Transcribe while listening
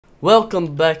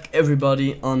Welcome back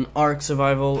everybody on Ark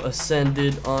Survival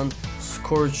Ascended on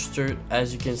Scorched Earth,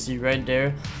 as you can see right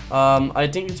there. I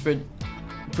think it's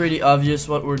pretty obvious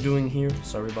what we're doing here.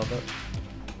 Sorry about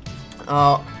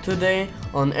that. Today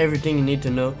on Everything You Need to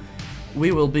Know,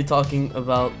 we will be talking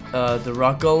about the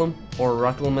Rock Golem or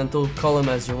Rock Elemental, call them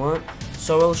as you want.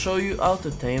 So I'll show you how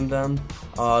to tame them,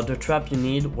 the trap you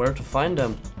need, where to find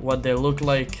them, what they look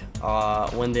like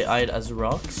when they hide as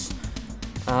rocks.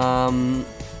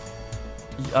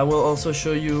 I will also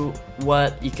show you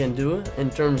what you can do in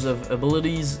terms of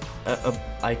abilities,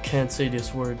 I can't say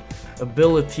this word,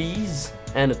 abilities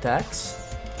and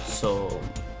attacks. So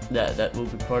that will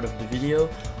be part of the video.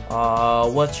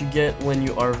 What you get when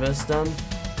you harvest them,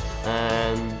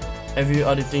 and every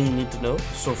other thing you need to know.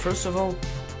 So first of all,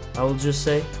 I will just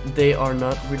say they are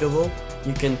not breedable.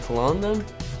 You can clone them,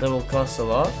 that will cost a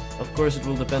lot. Of course it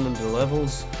will depend on the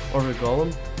levels or the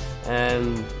golem,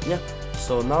 and yeah.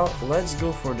 So now let's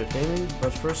go for the taming,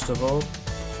 but first of all,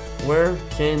 where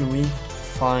can we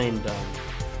find them?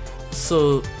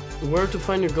 So where to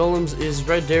find your golems is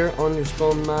right there on your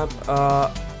spawn map.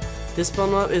 This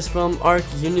spawn map is from Ark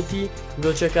Unity,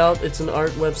 go check out, it's an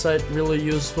Ark website, really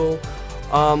useful.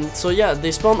 So yeah,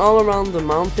 they spawn all around the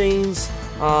mountains,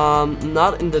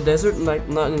 not in the desert, like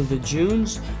not in the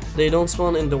dunes. They don't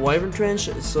spawn in the wyvern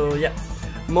trench, so yeah.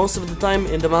 Most of the time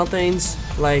in the mountains,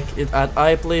 like at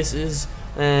high places,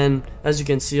 and as you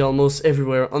can see almost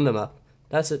everywhere on the map.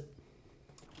 That's it.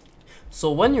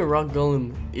 So when your rock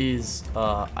golem is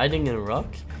hiding in a rock,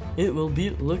 it will be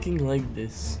looking like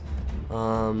this.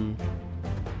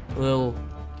 Little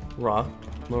rock,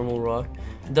 normal rock.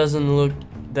 It doesn't look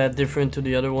that different to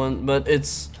the other one, but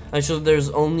it's actually, there's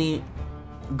only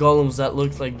golems that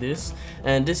look like this,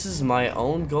 and this is my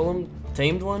own golem,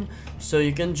 tamed one. So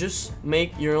you can just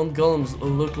make your own golems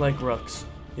look like rocks.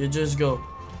 You just go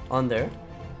on there,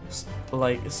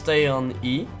 like stay on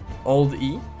E, hold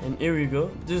E, and here you go.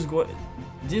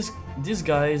 This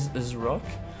guy is rock.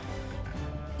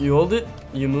 You hold it,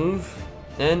 you move,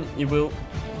 and you will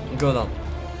go down.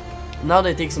 Now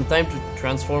they take some time to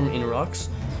transform in rocks.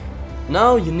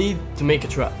 Now you need to make a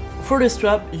trap. For this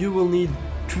trap you will need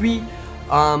 3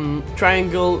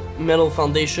 triangle metal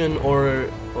foundation,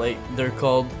 or like they're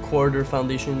called quarter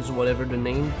foundations, whatever the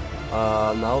name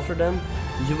now for them.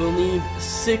 You will need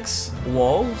 6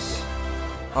 walls.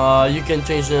 You can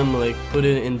change them, like put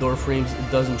it in door frames,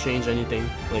 it doesn't change anything,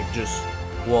 like just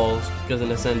walls, because in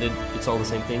Ascended it's all the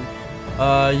same thing.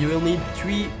 You will need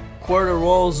 3 quarter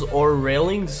walls or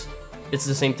railings, it's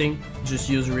the same thing, just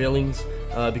use railings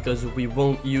because we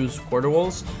won't use quarter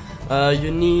walls.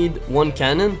 You need 1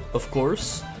 cannon, of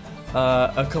course,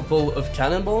 a couple of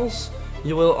cannonballs.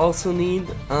 You will also need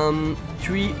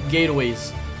 3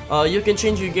 gateways. You can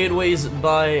change your gateways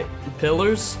by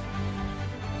pillars,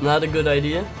 not a good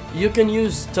idea. You can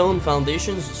use stone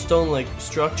foundations, stone like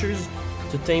structures,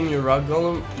 to tame your rock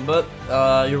golem, but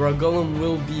your rock golem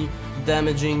will be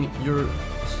damaging your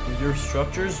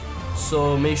structures,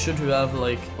 so make sure to have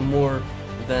like more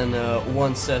than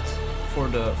 1 set for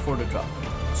the trap.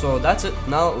 So that's it.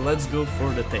 Now let's go for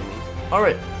the taming.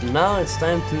 Alright, now it's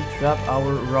time to trap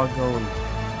our rock golem.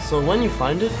 So when you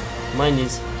find it, mine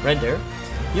is right there,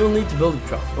 you'll need to build a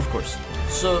trap, of course.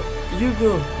 So you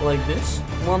go like this,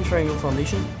 1 triangle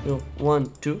foundation,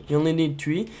 1, 2, you only need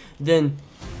 3. Then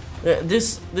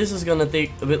this is gonna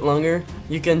take a bit longer.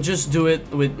 You can just do it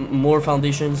with more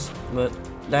foundations, but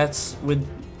that's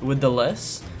with the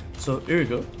less. So here you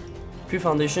go, 3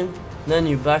 foundation, then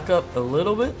you back up a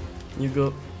little bit, you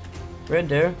go right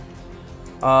there,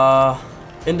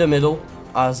 in the middle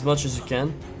as much as you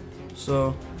can.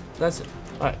 So that's it.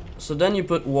 Alright, so then you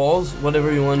put walls,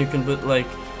 whatever you want. You can put like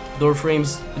door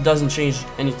frames, it doesn't change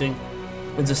anything,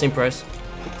 it's the same price.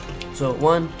 So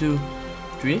 1, 2,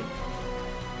 3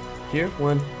 here,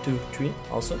 1, 2, 3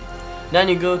 also. Then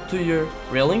you go to your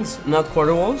railings, not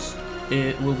quarter walls,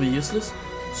 it will be useless.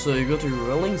 So you go to your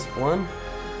railings, 1,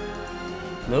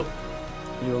 nope,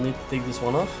 you will need to take this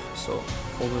one off, so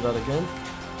hold it out again.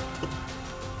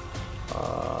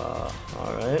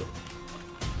 Alright,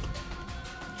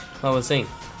 I was saying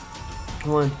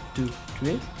 1, 2,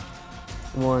 3,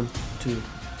 1, 2,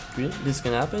 3. This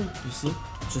can happen, you see,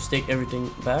 just take everything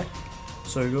back.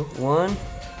 So you go 1.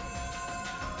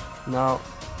 Now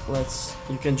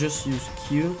you can just use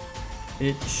Q,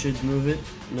 it should move it.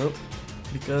 Nope,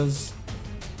 because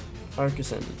Ark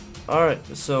Ascended. Alright,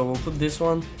 so we'll put this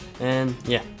one, and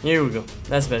yeah, here we go,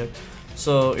 that's better.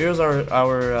 So here's our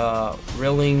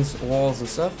railings, walls and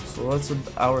stuff. So let's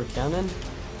put our cannon.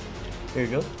 Here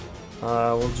you go.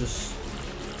 We'll just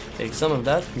take some of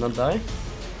that, not die.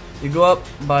 You go up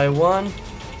by 1,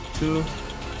 2,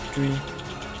 3,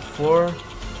 4.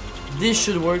 This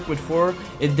should work with 4.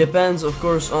 It depends, of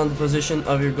course, on the position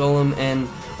of your golem, and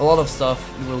a lot of stuff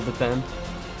will depend.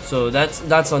 So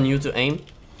that's on you to aim.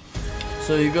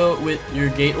 So you go with your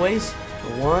gateways.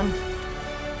 1,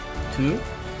 2.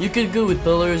 You could go with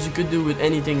pillars. You could do with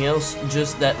anything else.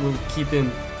 Just that will keep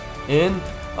him in.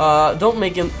 Don't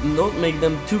make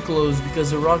them too close,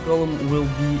 because the rock golem will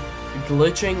be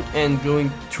glitching and going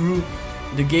through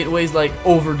the gateways, like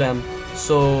over them.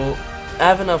 So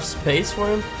have enough space for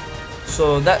him.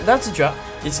 So that's a trap.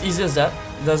 It's easy as that.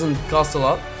 Doesn't cost a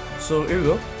lot. So here we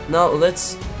go. Now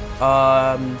let's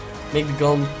make the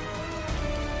golem.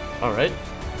 Alright,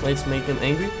 let's make him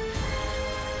angry.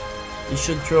 He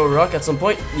should throw a rock at some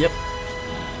point. Yep,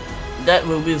 that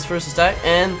will be his first attack.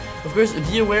 And of course,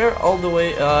 be aware all the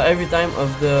way every time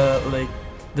of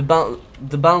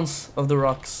the bounce of the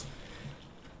rocks,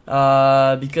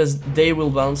 because they will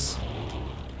bounce.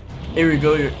 Here we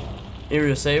go.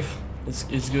 You're safe.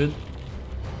 It's good.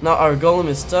 Now our golem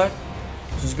is stuck.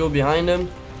 Just go behind him.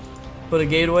 Put a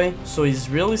gateway, so he's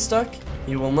really stuck.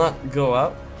 He will not go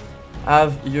out.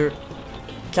 Have your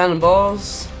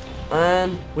cannonballs,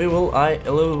 and we will eye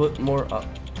a little bit more up.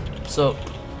 So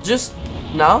just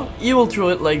now you will throw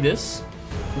it like this,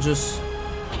 just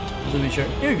to be sure.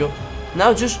 Here you go.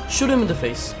 Now just shoot him in the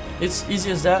face. It's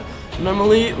easy as that.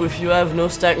 Normally, if you have no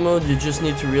stack mode, you just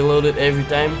need to reload it every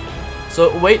time.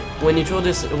 So wait, when you throw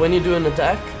this, when you do an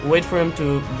attack, wait for him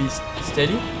to be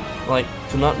steady, like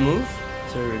to not move.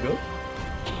 So here we go.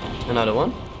 Another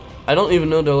one. I don't even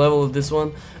know the level of this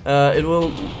one. It will.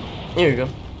 Here you go.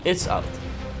 It's out.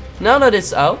 Now that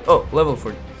it's out, oh, level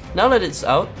 40. Now that it's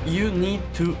out, you need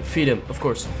to feed him, of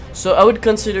course. So I would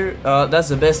consider that's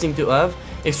the best thing to have.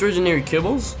 Extraordinary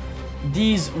kibbles.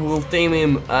 These will tame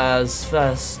him as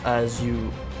fast as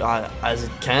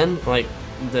it can, like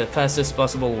the fastest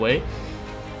possible way.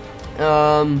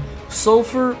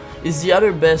 Sulfur is the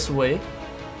other best way,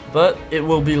 but it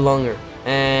will be longer.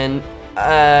 And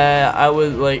I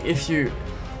would like, if you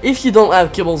don't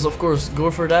have kibbles, of course,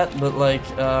 go for that. But like,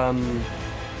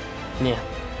 yeah,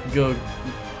 go.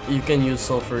 You can use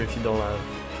sulfur if you don't have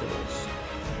kibbles.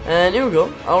 And here we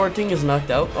go. Our thing is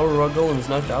knocked out. Our rock golem is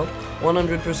knocked out.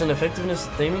 100% effectiveness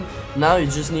taming. Now you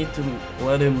just need to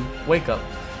let him wake up.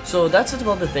 So that's it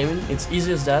about the taming. It's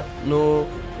easy as that. No,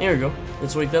 here we go.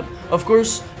 It's waked up. Of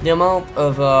course, the amount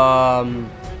of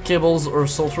kibbles or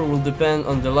sulfur will depend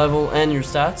on the level and your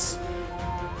stats.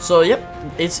 So yep,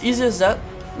 it's easy as that.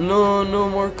 No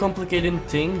more complicated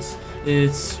things.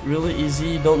 It's really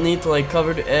easy. You don't need to like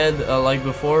cover the head like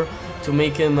before to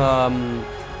make him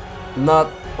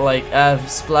not like have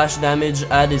splash damage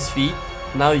at his feet.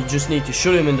 Now you just need to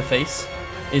shoot him in the face.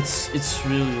 It's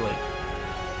really like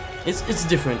it's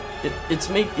different.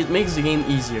 It makes the game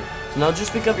easier. So now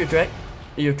just pick up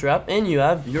your trap, and you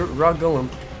have your rock golem.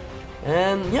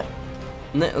 And yep.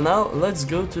 Now let's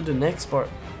go to the next part.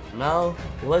 Now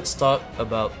let's talk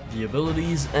about the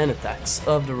abilities and attacks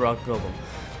of the rock golem.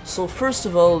 So first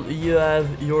of all, you have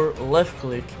your left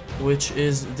click, which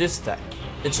is this attack.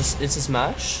 It's a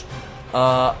smash.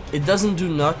 It doesn't do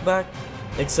knockback,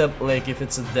 except like if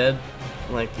it's a dead,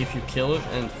 like if you kill it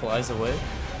and it flies away.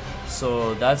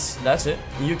 So that's it.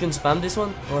 You can spam this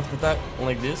one, left attack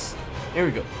like this. Here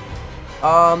we go.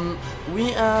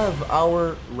 We have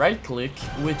our right click,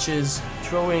 which is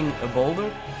throwing a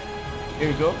boulder. Here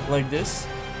we go, like this.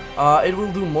 It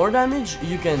will do more damage.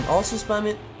 You can also spam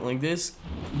it like this.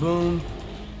 Boom,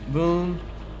 boom.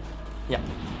 Yeah,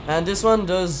 and this one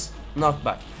does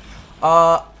knockback.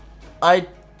 I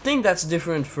think that's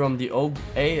different from the old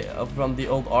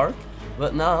Ark.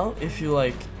 But now, if you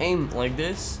like aim like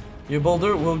this, your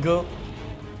boulder will go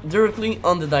directly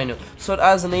on the dino. So it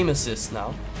has an aim assist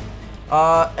now.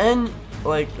 And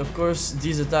like, of course,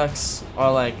 these attacks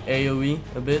are like AoE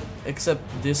a bit, except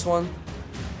this one.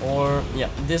 Or yeah,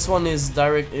 this one is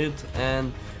direct hit,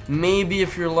 and maybe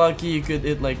if you're lucky you could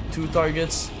hit like 2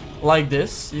 targets like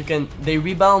this. They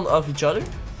rebound off each other.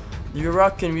 Your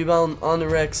rock can rebound on the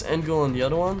Rex and go on the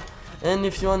other one. And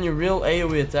if you want your real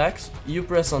AoE attacks, you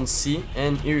press on C,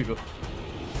 and here you go.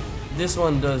 This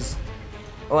one does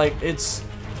like, it's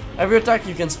every attack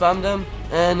you can spam them,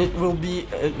 and it will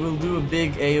do a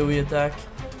big AoE attack.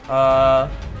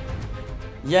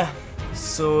 Yeah,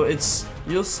 so it's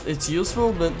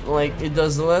useful, but like it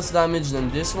does less damage than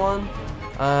this one.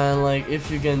 And like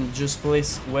if you can just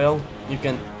place well, you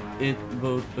can hit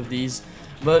both of these.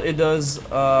 But it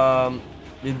doesn't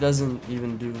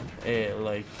even do a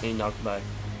knockback.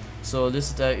 So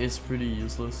this attack is pretty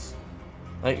useless.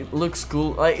 Like, it looks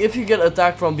cool. Like if you get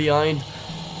attacked from behind,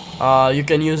 you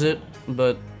can use it.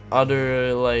 But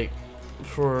other like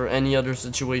for any other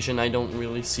situation, I don't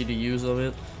really see the use of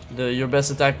it. Your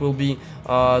best attack will be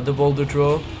the boulder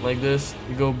throw, like this.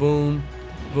 You go boom,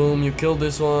 boom, you kill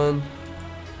this one.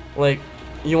 Like,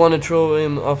 you want to throw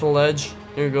him off a ledge,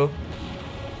 here you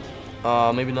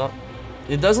go. Maybe not.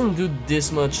 It doesn't do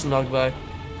this much knockback,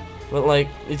 but like,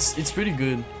 it's pretty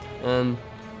good. And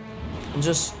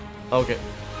just, okay.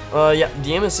 Yeah,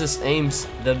 the aim assist aims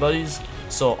dead bodies,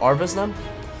 so harvest them.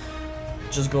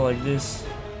 Just go like this.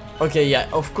 Okay, yeah,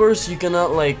 of course you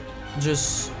cannot like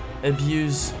just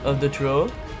abuse of the throw.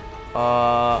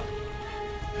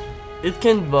 It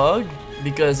can bug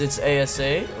because it's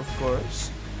ASA, of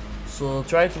course. So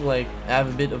try to like have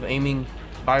a bit of aiming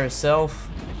by yourself,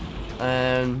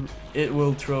 and it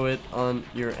will throw it on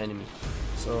your enemy.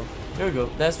 So here we go.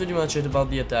 That's pretty much it about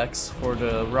the attacks for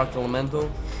the Rock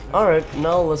Elemental. Alright,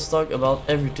 now let's talk about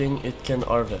everything it can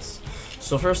harvest.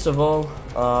 So first of all,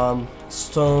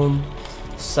 stone,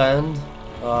 sand,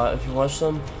 if you watch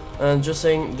them, and just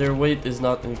saying their weight is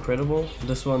not incredible.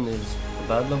 This one is a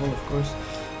bad level, of course.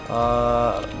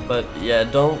 But yeah,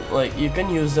 don't like, you can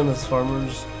use them as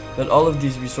farmers, but all of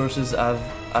these resources have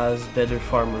as better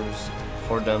farmers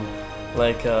for them.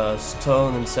 Like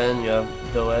stone and sand, you have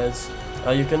billets.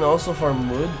 You can also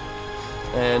farm wood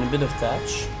and a bit of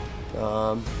thatch.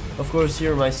 Of course,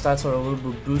 here my stats are a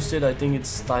little bit boosted. I think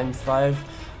it's time 5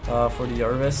 for the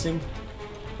harvesting.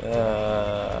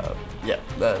 Yeah,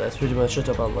 that's pretty much it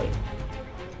about like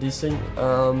these things.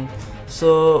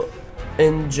 So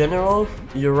in general,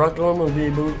 your Rock Golem will be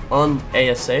able, on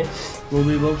ASA, will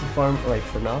be able to farm, like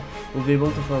for now, will be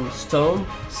able to farm stone,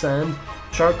 sand,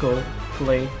 charcoal,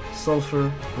 clay,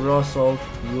 sulfur, raw salt,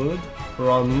 wood,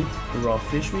 raw meat, raw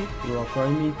fish meat, raw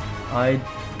prime meat, hide,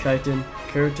 chitin,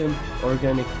 keratin,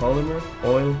 organic polymer,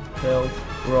 oil, pelt,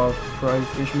 raw prime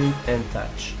fish meat, and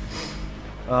thatch.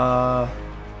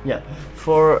 Yeah,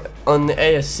 for on the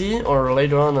ASC, or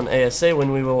later on ASA,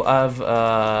 when we will have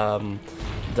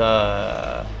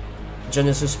the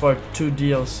Genesis Part 2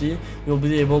 DLC, you'll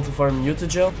be able to farm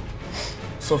mutagel.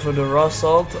 So for the raw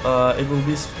salt, it will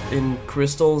be in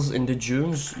crystals in the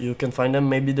dunes. You can find them,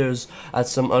 maybe there's at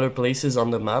some other places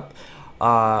on the map.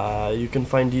 You can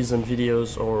find these on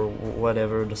videos or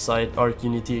whatever, the site, Ark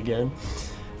Unity again.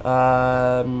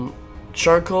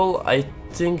 Charcoal, I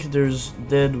think there's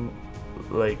dead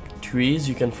like trees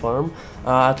you can farm.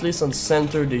 At least on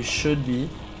center they should be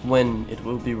when it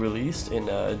will be released in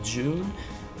June.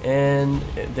 And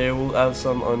they will have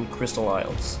some on Crystal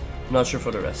Isles. Not sure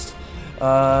for the rest.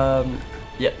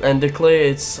 Yeah, and the clay,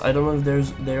 it's, I don't know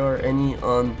if there are any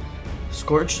on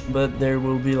Scorched, but there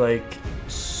will be like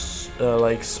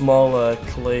small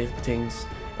clay things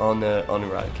on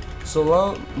Iraq.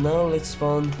 So now let's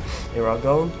spawn a Rock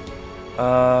Golem.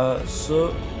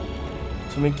 So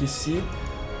to make you see,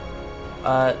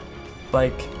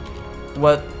 like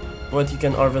what you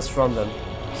can harvest from them.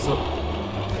 So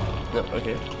no,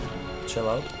 okay, chill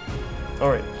out. All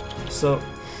right, so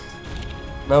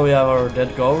now we have our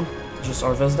dead golem. Just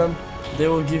harvest them. They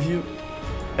will give you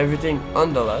everything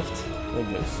on the left, like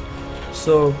this.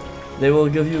 So they will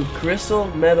give you crystal,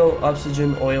 metal,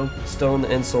 oxygen, oil, stone,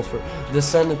 and sulfur. The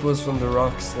sand, it was from the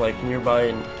rocks like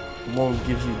nearby, and won't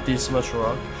give you this much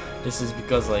rock. This is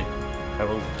because like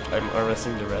I'm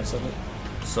harvesting the rest of it.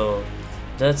 So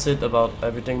that's it about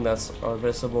everything that's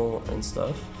harvestable and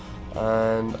stuff.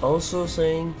 And also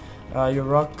saying your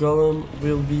Rock Golem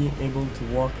will be able to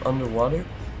walk underwater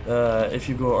if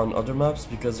you go on other maps,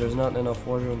 because there's not enough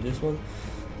water on this one.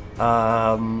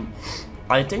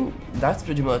 I think that's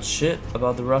pretty much it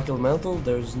about the Rock Elemental.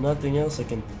 There's nothing else I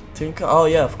can think of. Oh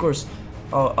yeah, of course.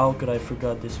 Oh, how could I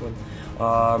forgot this one?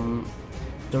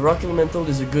 The Rock Elemental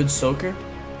is a good soaker.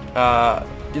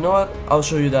 You know what? I'll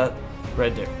show you that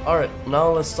right there. Alright,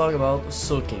 now let's talk about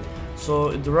soaking.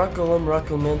 So the Rock Golem, Rock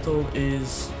Elemental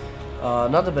is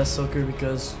not the best soaker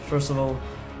because first of all,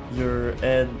 your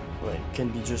head can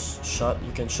be just shot.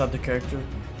 You can shot the character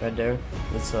right there.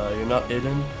 It's you're not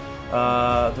hidden.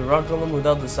 The Rock Golem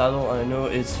without the saddle, I know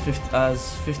it's has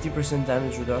 50%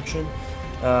 damage reduction.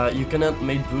 You cannot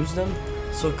mate boost them.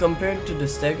 So compared to the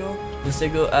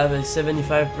Stego have a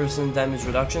 75% damage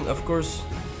reduction. Of course,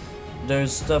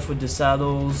 there's stuff with the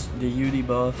saddles, the UD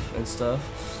buff and stuff.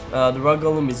 The Rock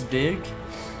Golem is big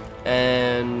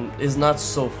and is not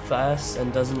so fast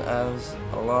and doesn't have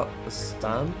a lot of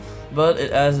stam, but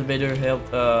it has a better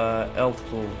health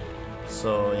pool.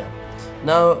 So yeah.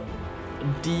 Now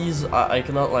these I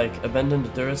cannot like abandon the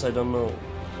turrets. I don't know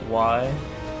why,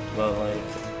 but like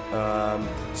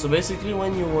so basically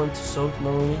when you want to soak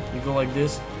normally you go like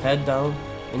this, head down,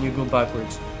 and you go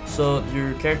backwards. So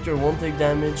your character won't take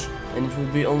damage, and it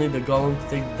will be only the golem to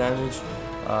take damage.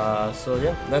 So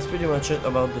yeah, that's pretty much it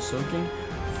about the soaking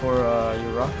for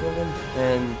your rock golem,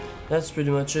 and that's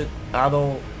pretty much it at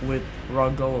all with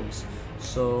rock golems.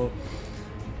 So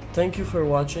thank you for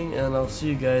watching, and I'll see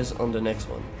you guys on the next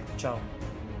one. Ciao.